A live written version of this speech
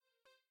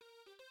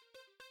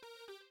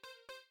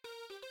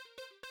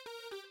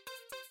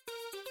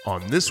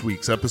on this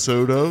week's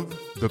episode of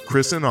The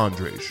Chris and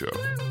Andre Show.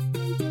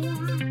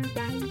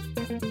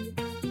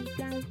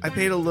 I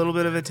paid a little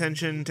bit of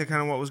attention to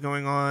kind of what was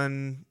going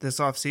on this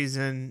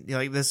offseason.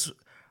 Like this,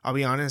 I'll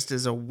be honest,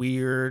 this is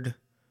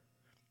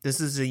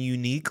a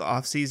unique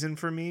offseason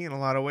for me in a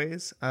lot of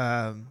ways.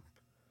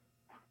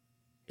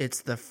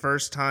 It's the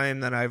first time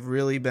that I've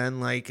really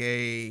been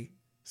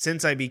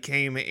since I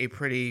became a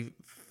pretty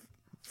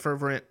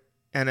fervent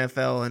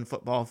NFL and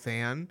football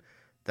fan,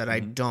 that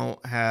I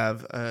don't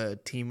have a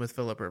team with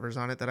Phillip Rivers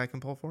on it that I can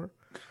pull for.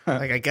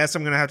 I guess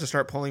I'm going to have to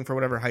start pulling for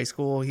whatever high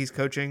school he's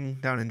coaching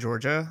down in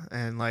Georgia,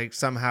 and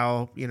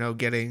somehow,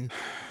 getting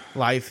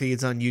live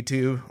feeds on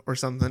YouTube or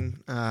something.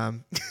 I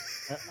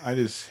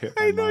just hit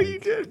my I know mic. you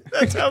did.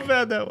 That's how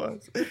bad that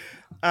was.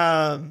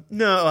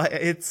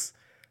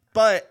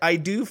 But I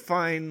do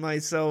find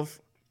myself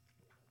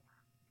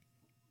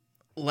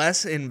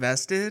less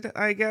invested,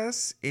 I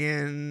guess,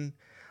 in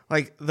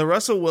the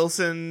Russell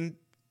Wilson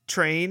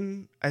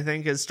train. I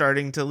think is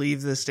starting to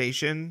leave the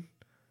station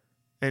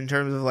in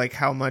terms of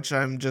how much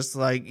I'm just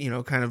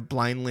kind of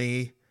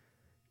blindly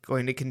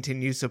going to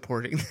continue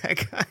supporting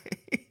that guy.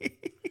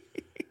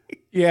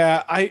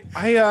 Yeah,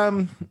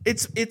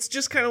 It's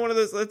just kind of one of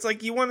those. It's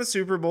you won a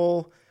Super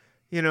Bowl,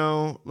 and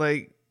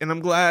I'm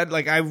glad.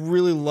 I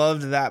really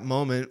loved that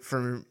moment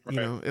for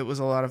it was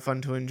a lot of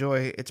fun to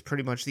enjoy. It's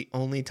pretty much the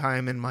only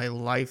time in my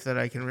life that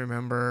I can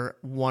remember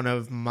one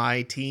of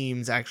my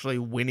teams actually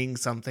winning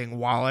something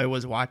while I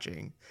was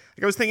watching.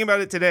 I was thinking about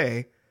it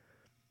today,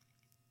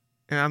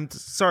 and I'm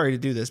sorry to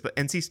do this, but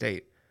NC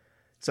State.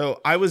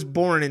 So I was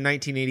born in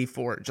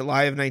 1984,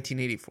 July of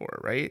 1984,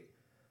 right?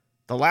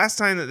 The last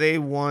time that they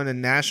won a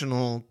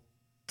national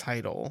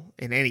title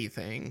in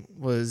anything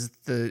was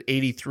the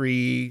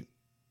 83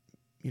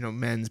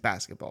 men's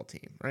basketball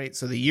team, right?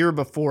 So the year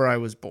before I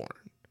was born.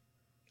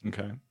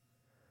 okay.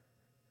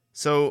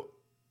 So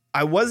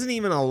I wasn't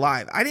even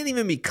alive. I didn't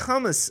even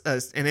become an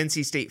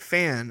NC State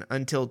fan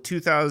until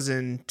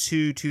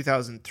 2002,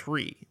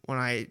 2003, when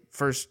I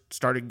first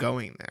started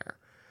going there.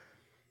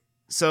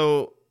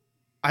 So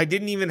I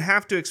didn't even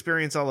have to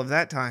experience all of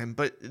that time,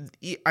 but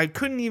I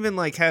couldn't even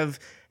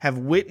have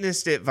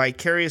witnessed it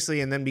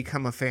vicariously and then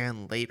become a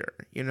fan later.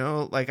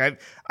 I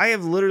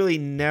have literally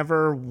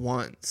never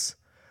once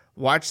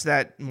watch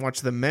the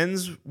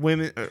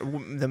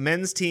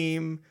men's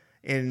team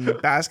in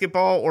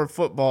basketball or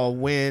football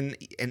win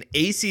an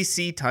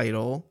ACC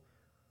title,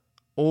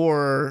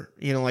 or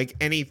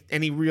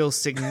any real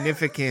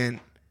significant.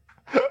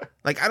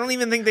 I don't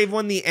even think they've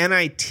won the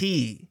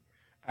NIT.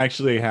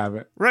 Actually, they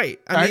haven't.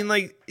 Right.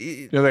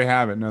 No, they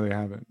haven't. No, they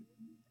haven't.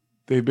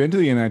 They've been to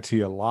the NIT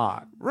a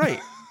lot. Right.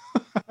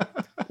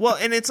 Well,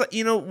 and it's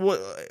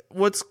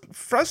what's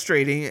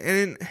frustrating,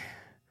 and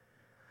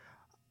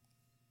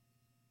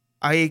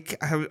I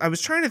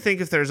was trying to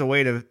think if there's a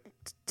way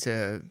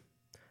to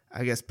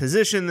I guess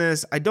position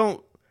this.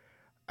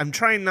 I'm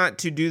trying not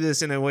to do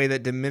this in a way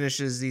that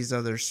diminishes these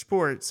other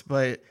sports,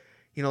 but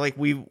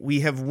we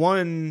have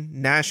won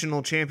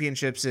national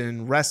championships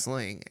in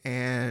wrestling,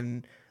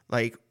 and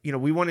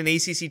we won an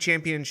ACC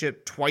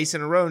championship twice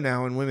in a row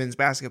now in women's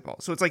basketball.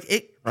 So it's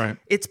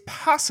it's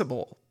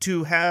possible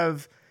to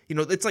have,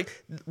 it's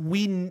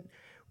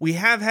we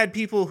have had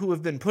people who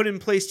have been put in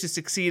place to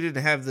succeed and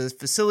have the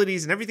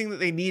facilities and everything that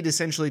they need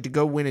essentially to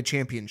go win a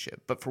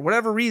championship. But for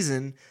whatever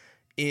reason,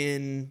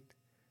 in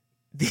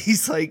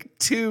these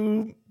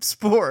two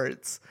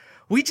sports,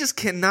 we just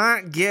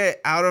cannot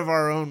get out of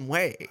our own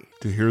way.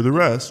 To hear the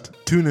rest,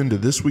 tune into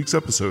this week's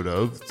episode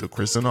of The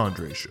Chris and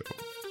Andre Show.